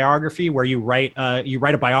osteobiography, where you write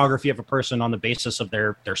a biography of a person on the basis of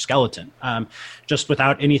their skeleton, just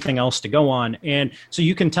without anything else to go on. And so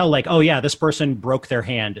you can tell like, oh yeah, this person broke their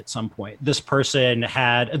hand at some point. This person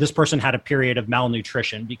had a period of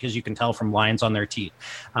malnutrition, because you can tell from lines on their teeth.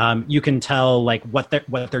 You can tell like what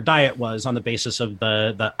their diet was on the basis of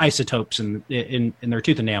the isotopes in their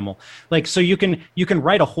tooth enamel. Like, so you can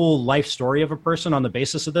write a whole life story of a person on the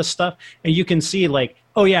basis of this stuff, and you can see like,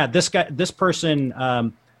 oh yeah, this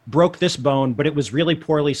person broke this bone, but it was really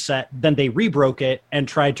poorly set. Then they rebroke it and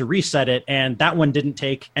tried to reset it, and that one didn't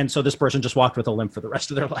take, and so this person just walked with a limp for the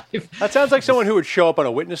rest of their life. That sounds like someone who would show up on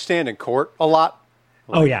a witness stand in court a lot.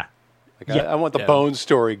 Like, oh yeah. I want the bone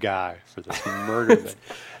story guy for this murder thing.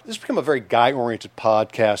 This has become a very guy-oriented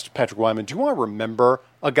podcast. Patrick Wyman, do you want to remember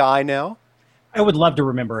a guy now? I would love to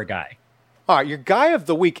remember a guy. All right, your guy of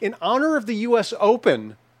the week, in honor of the U.S.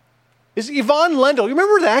 Open, is Ivan Lendl. You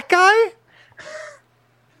remember that guy?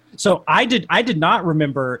 So I did not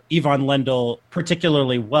remember Ivan Lendl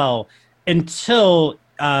particularly well until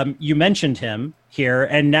you mentioned him here,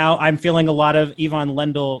 and now I'm feeling a lot of Ivan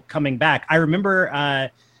Lendl coming back. I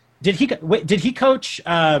remember, did he coach?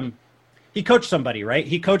 He coached somebody, right?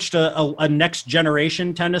 He coached a next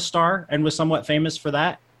generation tennis star and was somewhat famous for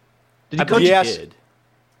that. Did he coach? Yes,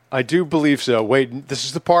 I do believe so. Wait, this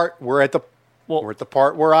is the part we're at the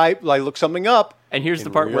part where I look something up. And here's the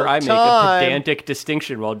part where I make a pedantic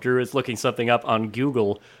distinction while Drew is looking something up on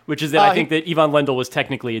Google, which is that I think that Ivan Lendl was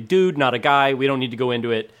technically a dude, not a guy. We don't need to go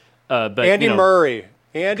into it. But Andy Murray.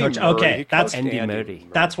 Okay, that's Andy Murray.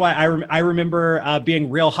 That's why I remember being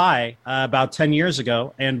real high about 10 years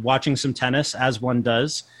ago and watching some tennis, as one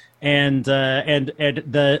does. And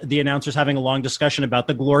the announcers having a long discussion about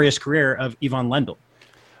the glorious career of Ivan Lendl.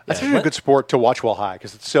 That's a good sport to watch while high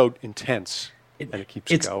because it's so intense and it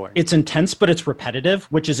keeps going. It's intense, but it's repetitive,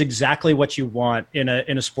 which is exactly what you want in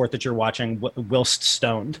a sport that you're watching whilst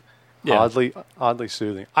stoned. Yeah. Oddly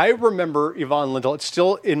soothing. I remember Ivan Lendl. It's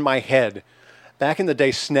still in my head. Back in the day,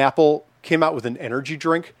 Snapple came out with an energy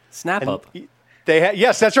drink. Snap Up.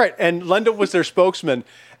 Yes, that's right. And Lendl was their spokesman.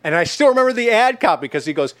 And I still remember the ad copy because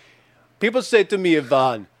he goes, people say to me,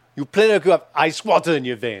 Ivan, you play like you have ice water in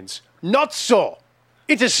your veins. Not so.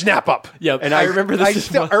 It's a Snap Up. Yeah, and I remember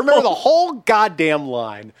this. I remember the whole goddamn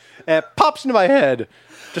line. And it pops into my head.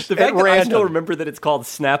 Just the fact that I still remember that it's called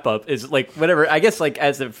Snap Up is like whatever. I guess like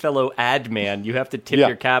as a fellow ad man, you have to tip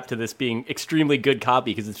your cap to this being extremely good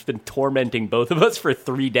copy because it's been tormenting both of us for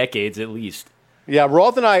 3 decades at least. Yeah,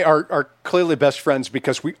 Roth and I are clearly best friends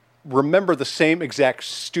because we remember the same exact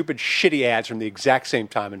stupid shitty ads from the exact same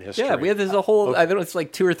time in history. Yeah, we had this whole, I don't know, it's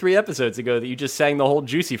like 2 or 3 episodes ago that you just sang the whole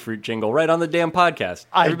Juicy Fruit jingle right on the damn podcast.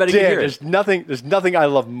 Everybody can hear it. There's nothing I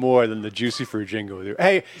love more than the Juicy Fruit jingle with you.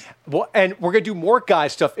 Hey, and we're going to do more guy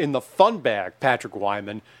stuff in the fun bag, Patrick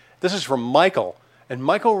Wyman. This is from Michael. And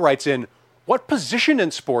Michael writes in, what position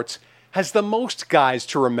in sports has the most guys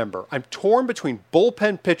to remember? I'm torn between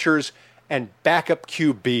bullpen pitchers and backup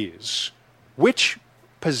QBs. Which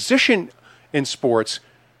position in sports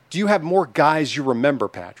do you have more guys you remember,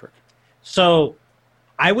 Patrick? So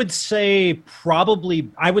I would say I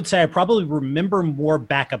probably remember more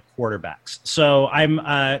backup quarterbacks. So I'm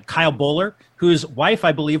Kyle Bowler, whose wife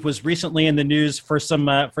I believe was recently in the news for some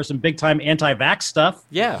big time anti-vax stuff.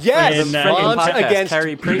 Yeah, yes, against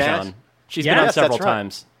Carrie Prejean. She's been on several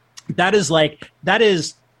times. That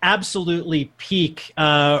is absolutely peak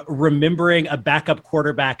remembering a backup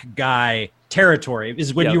quarterback guy territory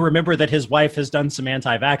is when you remember that his wife has done some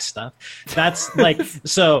anti-vax stuff. That's like,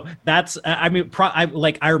 so that's, I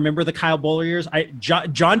remember the Kyle Bowler years.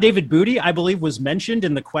 John David Booty, I believe, was mentioned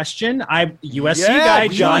in the question. USC guy,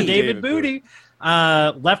 John David Booty,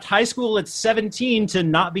 left high school at 17 to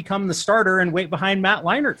not become the starter and wait behind Matt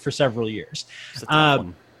Leinart for several years.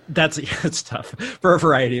 That's it's tough for a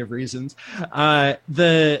variety of reasons. John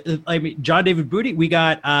David Booty. We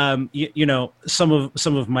got some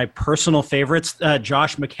of my personal favorites.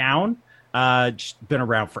 Josh McCown, just been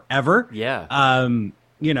around forever. Yeah.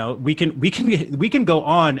 We can go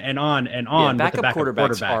on and on and on. Yeah, with the backup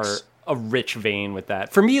quarterbacks are a rich vein with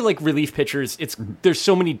that. For me, like relief pitchers, there's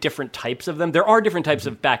so many different types of them. There are different types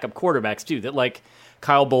of backup quarterbacks too. That like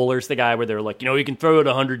Kyle Bowler's the guy where they're like, he can throw it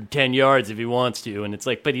 110 yards if he wants to, and it's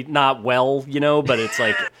like, but he's not well, but it's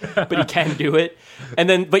like, but he can do it. And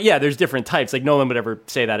then, but yeah, there's different types. Like no one would ever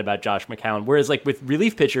say that about Josh McCown. Whereas like with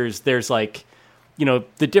relief pitchers, there's like,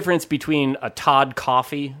 the difference between a Todd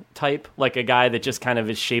Coffey type, like a guy that just kind of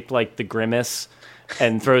is shaped like the Grimace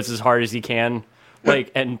and throws as hard as he can,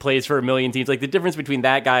 like, and plays for a million teams. Like the difference between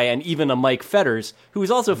that guy and even a Mike Fetters, who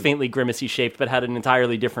is also faintly grimacy shaped, but had an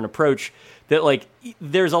entirely different approach. That like,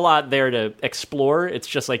 there's a lot there to explore. It's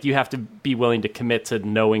just like you have to be willing to commit to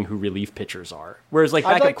knowing who relief pitchers are. Whereas like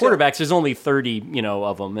backup quarterbacks, there's only 30,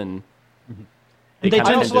 of them, and they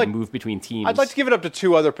kind of tend to move between teams. I'd like to give it up to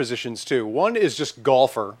two other positions too. One is just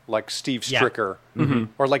golfer, like Steve Stricker,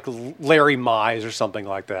 or like Larry Mize or something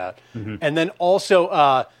like that. And then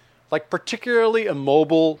also like particularly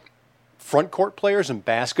immobile front court players in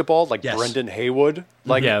basketball, like Brendan Haywood.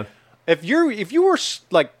 Like if you were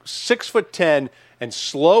like 6'10" and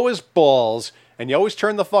slow as balls, and you always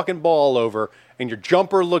turn the fucking ball over, and your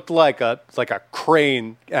jumper looked like a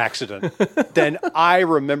crane accident, then I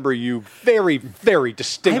remember you very, very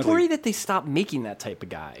distinctly. I worry that they stopped making that type of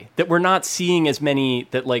guy. That we're not seeing as many,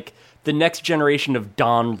 that like the next generation of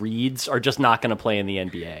Don Reeds are just not going to play in the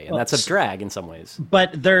NBA, and that's a drag in some ways.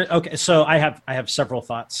 But okay. So I have several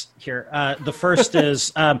thoughts here. The first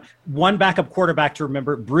is one backup quarterback to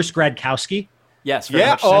remember: Bruce Gradkowski. Yes.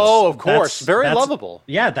 Yeah. Oh, of course. Very lovable.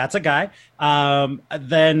 Yeah, that's a guy.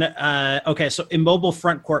 Okay. So immobile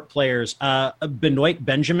front court players. Benoit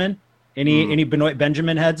Benjamin. Any Benoit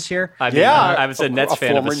Benjamin heads here? I was a Nets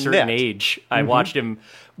fan of a certain age. I watched him.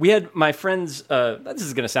 We had my friends. This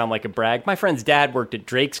is going to sound like a brag. My friend's dad worked at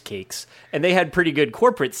Drake's Cakes, and they had pretty good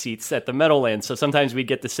corporate seats at the Meadowlands. So sometimes we'd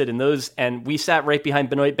get to sit in those, and we sat right behind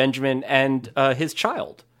Benoit Benjamin and his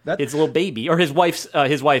child. His little baby, or his wife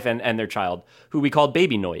and their child, who we called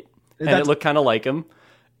Baby Noit. And it looked kind of like him.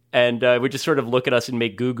 And would just sort of look at us and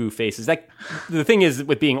make goo-goo faces. The thing is,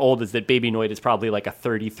 with being old, is that Baby Noit is probably like a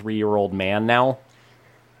 33-year-old man now.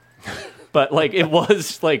 But like it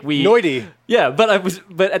was like Noidy. Yeah, but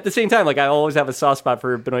at the same time, like I always have a soft spot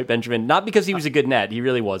for Benoit Benjamin, not because he was a good net, he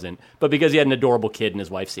really wasn't, but because he had an adorable kid and his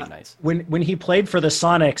wife seemed nice. When he played for the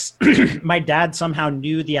Sonics, my dad somehow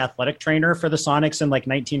knew the athletic trainer for the Sonics in like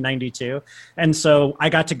 1992, and so I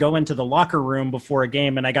got to go into the locker room before a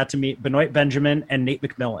game, and I got to meet Benoit Benjamin and Nate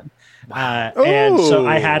McMillan. And so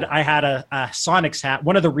I had a Sonics hat,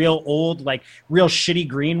 one of the real old, like real shitty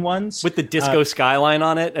green ones with the disco skyline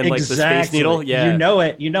on it and like the Space Needle. Yeah,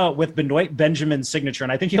 you know it with Benoit Benjamin's signature,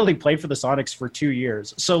 and I think he only played for the Sonics for 2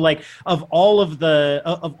 years. So like of all of the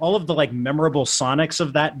like memorable Sonics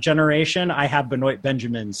of that generation, I have Benoit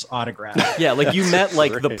Benjamin's autograph. Yeah, like you met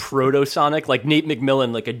like the proto Sonic, like Nate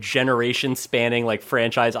McMillan, like a generation spanning like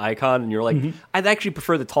franchise icon, and you're like, I'd actually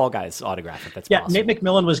prefer the tall guy's autograph if that's possible. Nate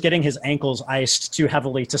McMillan was getting his ankles iced too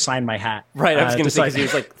heavily to sign my hat. Right, I was going to say because he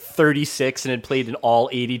was like 36 and had played in all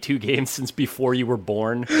 82 games since before you were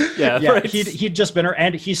born. Yeah, right. He'd just been,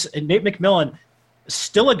 and Nate McMillan,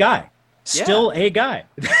 still a guy, a guy.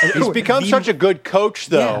 He's become such a good coach,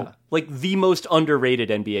 though. Yeah. Like the most underrated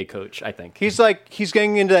NBA coach, I think. He's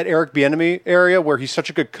getting into that Eric Bieniemy area where he's such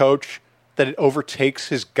a good coach that it overtakes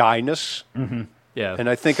his guyness. Mm-hmm. Yeah, and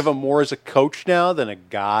I think of him more as a coach now than a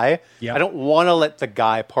guy. Yep. I don't want to let the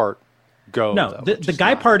guy part go. No, the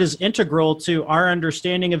guy part is integral to our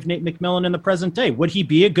understanding of Nate McMillan in the present day. Would he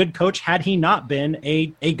be a good coach had he not been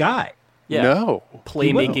a guy? Yeah. No.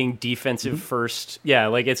 Playmaking, defensive first. Yeah,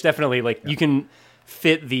 like it's definitely like you can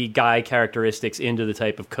fit the guy characteristics into the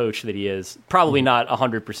type of coach that he is. Probably not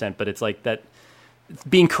 100%, but it's like that.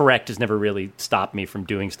 Being correct has never really stopped me from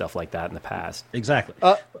doing stuff like that in the past. Exactly.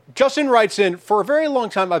 Justin writes in, for a very long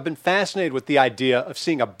time, I've been fascinated with the idea of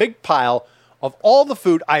seeing a big pile of all the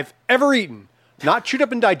food I've ever eaten. Not chewed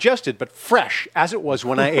up and digested, but fresh, as it was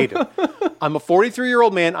when I ate it. I'm a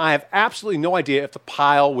 43-year-old man. I have absolutely no idea if the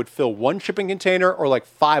pile would fill one shipping container or like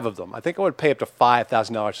 5 of them. I think I would pay up to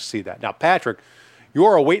 $5,000 to see that. Now, Patrick,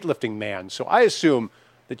 you're a weightlifting man, so I assume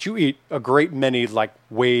that you eat a great many like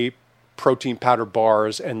whey protein powder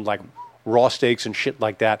bars and like raw steaks and shit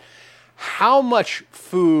like that. How much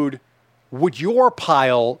food would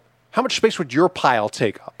how much space would your pile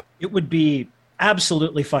take up? It would be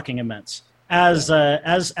absolutely fucking immense.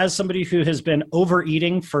 as somebody who has been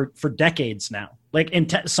overeating for decades now, like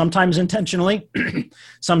sometimes intentionally,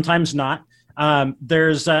 sometimes not.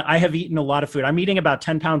 I have eaten a lot of food. I'm eating about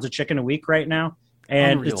 10 pounds of chicken a week right now.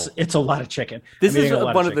 And Unreal. it's a lot of chicken. This is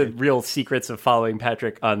one of the real secrets of following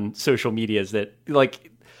Patrick on social media is that,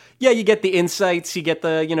 like, yeah, you get the insights, you get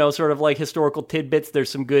the, sort of like historical tidbits. There's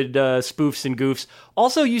some good spoofs and goofs.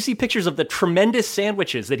 Also, you see pictures of the tremendous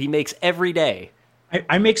sandwiches that he makes every day.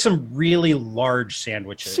 I make some really large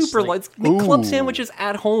sandwiches. Super large. Make club sandwiches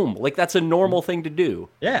at home. Like, that's a normal thing to do.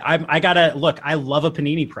 Yeah, I gotta look. I love a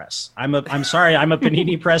panini press. I'm sorry, I'm a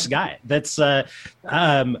panini press guy. That's I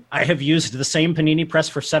have used the same panini press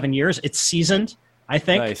for 7 years. It's seasoned, I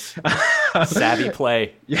think. Nice. Savvy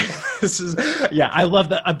play. Yeah, I love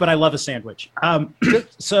that, but I love a sandwich.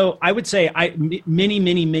 So I would say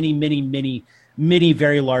many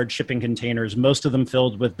very large shipping containers, most of them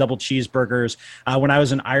filled with double cheeseburgers. When I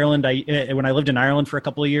was in Ireland, when I lived in Ireland for a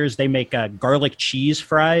couple of years, they make garlic cheese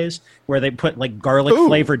fries where they put like garlic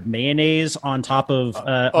flavored mayonnaise on top of.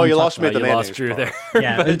 You lost me at the mayonnaise. Lost Drew there.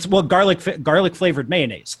 Yeah, it's garlic flavored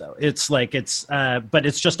mayonnaise though. But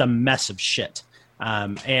it's just a mess of shit.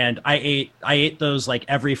 And I ate those like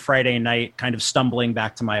every Friday night, kind of stumbling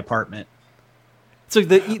back to my apartment. So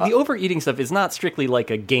the overeating stuff is not strictly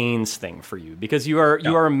like a gains thing for you because you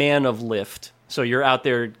are a man of lift. So you're out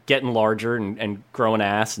there getting larger and growing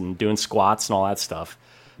ass and doing squats and all that stuff.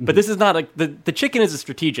 But this is not the chicken is a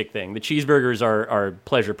strategic thing. The cheeseburgers are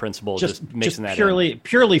pleasure principle, just mixing that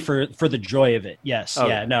purely for the joy of it. Yes. Oh.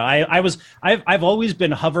 Yeah. No, I've always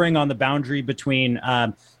been hovering on the boundary between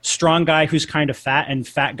strong guy who's kind of fat and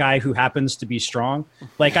fat guy who happens to be strong.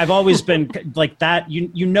 Like I've always been like that.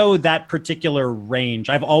 That particular range.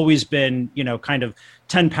 I've always been, kind of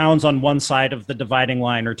 10 pounds on one side of the dividing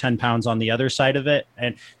line or 10 pounds on the other side of it.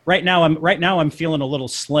 And right now I'm feeling a little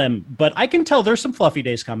slim, but I can tell there's some fluffy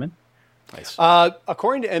days coming. Nice.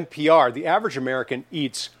 According to NPR, the average American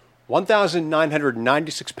eats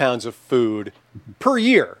 1,996 pounds of food per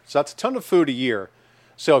year. So that's a ton of food a year.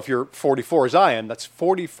 So if you're 44 as I am, that's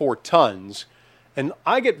 44 tons. And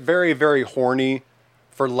I get very, very horny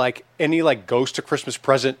for like any like Ghost of Christmas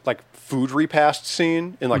Present, like food repast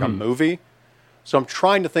scene in like a movie. So I'm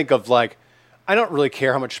trying to think of like, I don't really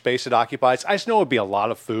care how much space it occupies. I just know it would be a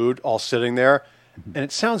lot of food all sitting there. And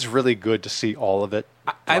it sounds really good to see all of it.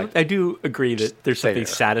 I do agree that there's something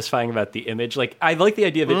satisfying about the image. Like, I like the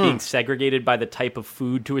idea of it being segregated by the type of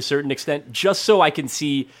food to a certain extent, just so I can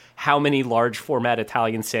see how many large format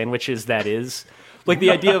Italian sandwiches that is. Like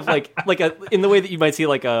the idea of in the way that you might see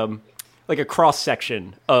like a cross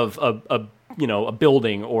section of a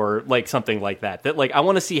building or like something like that. That like I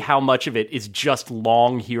want to see how much of it is just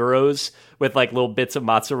long heroes with like little bits of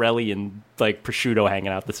mozzarella and like prosciutto hanging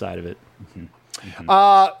out the side of it.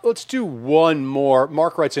 Let's do one more.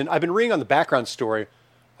 Mark writes in, I've been reading on the background story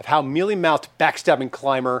of how mealy-mouthed backstabbing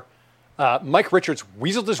climber Mike Richards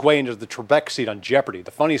weaseled his way into the Trebek seat on Jeopardy.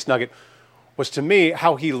 The funniest nugget was to me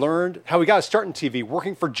how he got a start in TV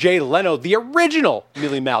working for Jay Leno, the original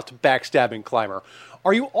mealy-mouthed backstabbing climber.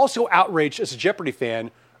 Are you also outraged as a Jeopardy fan,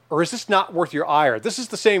 or is this not worth your ire? This is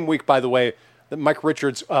the same week, by the way, that Mike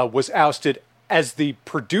Richards was ousted as the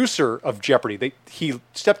producer of Jeopardy. He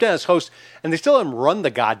stepped down as host, and they still let him run the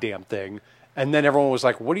goddamn thing. And then everyone was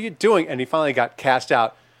like, what are you doing? And he finally got cast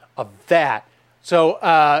out of that. So,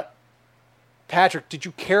 Patrick, did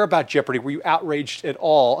you care about Jeopardy? Were you outraged at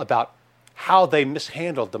all about how they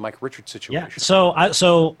mishandled the Mike Richards situation? Yeah.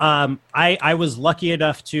 So I was lucky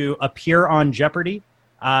enough to appear on Jeopardy.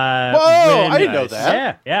 I didn't know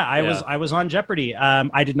that. Yeah. I was on Jeopardy.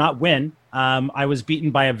 I did not win. I was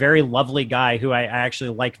beaten by a very lovely guy who I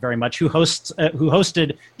actually liked very much, who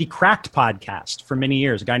hosted the Cracked podcast for many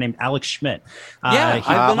years, a guy named Alex Schmidt.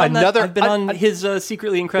 I've been on his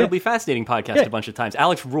secretly incredibly fascinating podcast a bunch of times.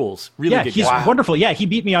 Alex rules. Really good. He's wonderful. Yeah, he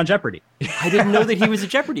beat me on Jeopardy. I didn't know that he was a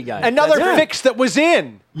Jeopardy guy. Another fix that was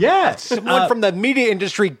in. Yeah. Someone from the media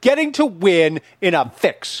industry getting to win in a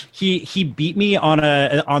fix. He beat me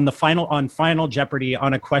on Final Jeopardy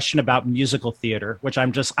on a question about musical theater, which I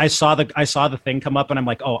saw the thing come up and I'm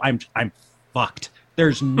like, oh, I'm fucked.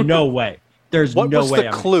 There's no way. There's no way. What was the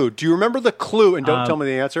clue? Do you remember the clue? And don't tell me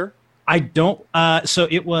the answer. I don't. So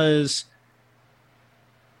it was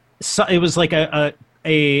like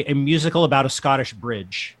a musical about a Scottish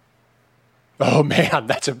bridge. Oh man,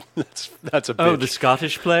 that's a bitch. Oh, the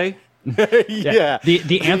Scottish play. Yeah.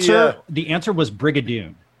 The answer was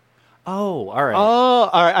Brigadoon. Oh, all right. Oh,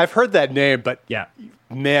 all right. I've heard that name, but yeah,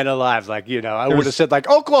 man alive, like I would have said like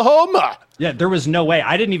Oklahoma. Yeah, there was no way.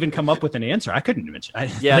 I didn't even come up with an answer. I couldn't mention.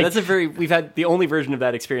 That's we've had the only version of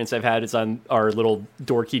that experience I've had is on our little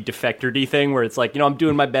dorky Defector-D thing where it's like, I'm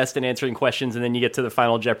doing my best in answering questions, and then you get to the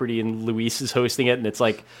Final Jeopardy and Luis is hosting it, and it's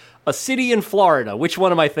like, a city in Florida. Which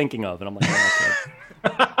one am I thinking of? And I'm like,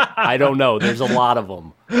 I don't know. There's a lot of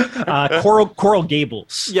them. Coral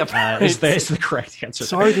Gables. Yep. Is the correct answer.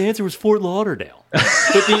 Sorry, the answer was Fort Lauderdale.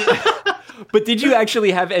 But did you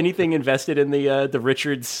actually have anything invested in the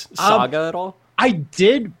Richards saga at all? I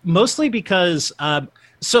did, mostly because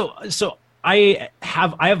so I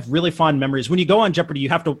have really fond memories. When you go on Jeopardy,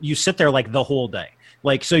 you sit there like the whole day.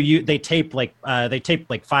 Like, so they tape like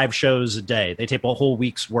 5 shows a day. They tape a whole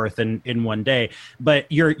week's worth in one day, but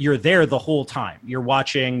you're there the whole time. You're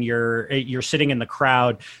watching, you're sitting in the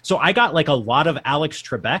crowd. So I got like a lot of Alex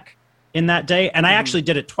Trebek in that day. And I actually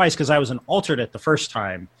did it twice because I was an alternate the first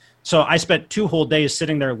time. So I spent 2 whole days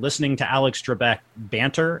sitting there listening to Alex Trebek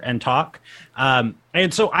banter and talk. And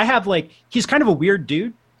so I have he's kind of a weird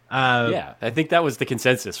dude. I think that was the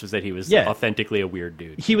consensus, was that he was authentically a weird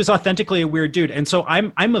dude. He was authentically a weird dude. And so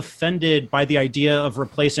I'm offended by the idea of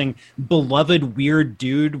replacing beloved weird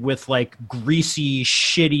dude with greasy,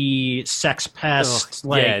 shitty sex pest.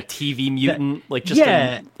 TV mutant,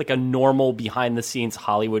 a normal behind the scenes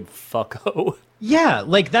Hollywood fucko. Yeah,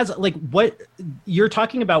 that's what you're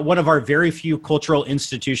talking about. One of our very few cultural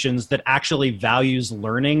institutions that actually values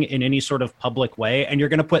learning in any sort of public way, and you're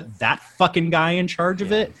going to put that fucking guy in charge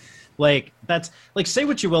of it. That's say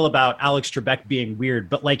what you will about Alex Trebek being weird,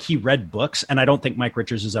 but he read books, and I don't think Mike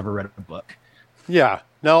Richards has ever read a book. Yeah,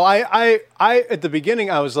 no, I at the beginning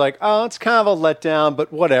I was like, oh, it's kind of a letdown,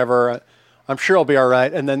 but whatever. I'm sure I'll be all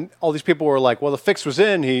right. And then all these people were like, well, the fix was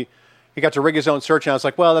in. He got to rig his own search, and I was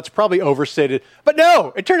like, well, that's probably overstated. But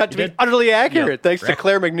no, it turned out to be utterly accurate, thanks to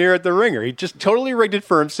Claire McNear at The Ringer. He just totally rigged it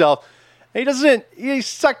for himself. He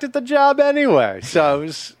sucked at the job anyway. So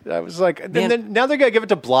I was like, now they're going to give it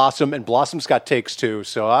to Blossom, and Blossom's got takes too,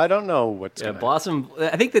 so I don't know what's going to Blossom,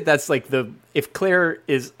 I think that's if Claire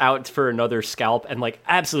is out for another scalp, and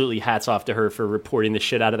absolutely hats off to her for reporting the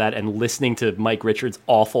shit out of that and listening to Mike Richards'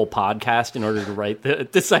 awful podcast in order to write the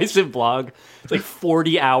Decisive blog. It's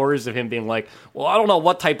 40 hours of him being like, well, I don't know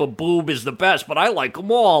what type of boob is the best, but I like them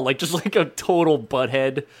all. Just a total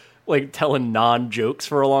butthead, telling non-jokes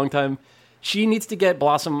for a long time. She needs to get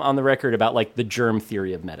Blossom on the record about the germ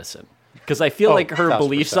theory of medicine, because I feel like her 1,000%.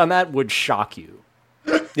 Beliefs on that would shock you.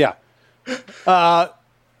 Yeah.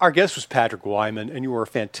 Our guest was Patrick Wyman, and you were a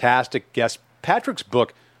fantastic guest. Patrick's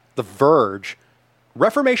book, The Verge,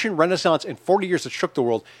 Reformation, Renaissance, and 40 Years That Shook the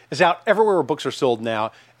World, is out everywhere where books are sold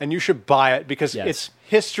now, and you should buy it because it's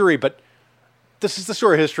history, but this is the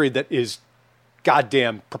sort of history that is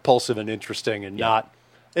goddamn propulsive and interesting, and not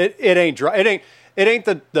it ain't dry. It ain't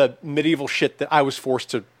the medieval shit that I was forced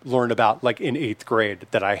to learn about in 8th grade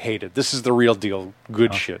that I hated. This is the real deal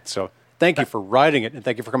good shit. So thank you for writing it, and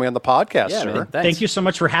thank you for coming on the podcast, sir. Man, thank you so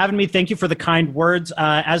much for having me. Thank you for the kind words.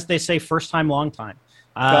 As they say, first time, long time.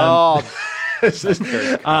 This is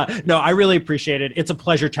great. No, I really appreciate it. It's a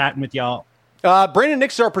pleasure chatting with y'all. Brandon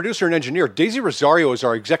Nix is our producer and engineer. Daisy Rosario is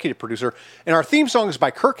our executive producer, and our theme song is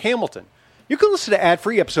by Kirk Hamilton. You can listen to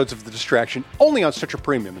ad-free episodes of The Distraction only on Stitcher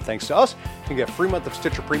Premium, and thanks to us, you can get a free month of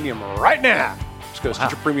Stitcher Premium right now. Just go to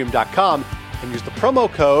StitcherPremium.com and use the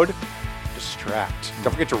promo code DISTRACT.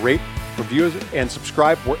 Don't forget to rate, review, and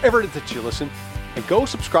subscribe wherever it is that you listen. And go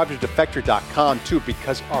subscribe to Defector.com, too,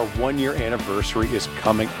 because our 1-year anniversary is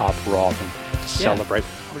coming up. We're all going to celebrate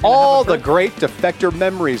all the great Defector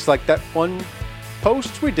memories, like that one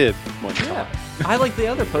post we did one time. I like the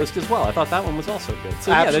other post as well. I thought that one was also good. So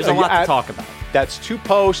there's a lot to talk about. That's 2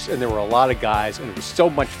 posts, and there were a lot of guys, and it was so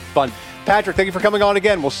much fun. Patrick, thank you for coming on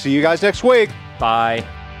again. We'll see you guys next week. Bye.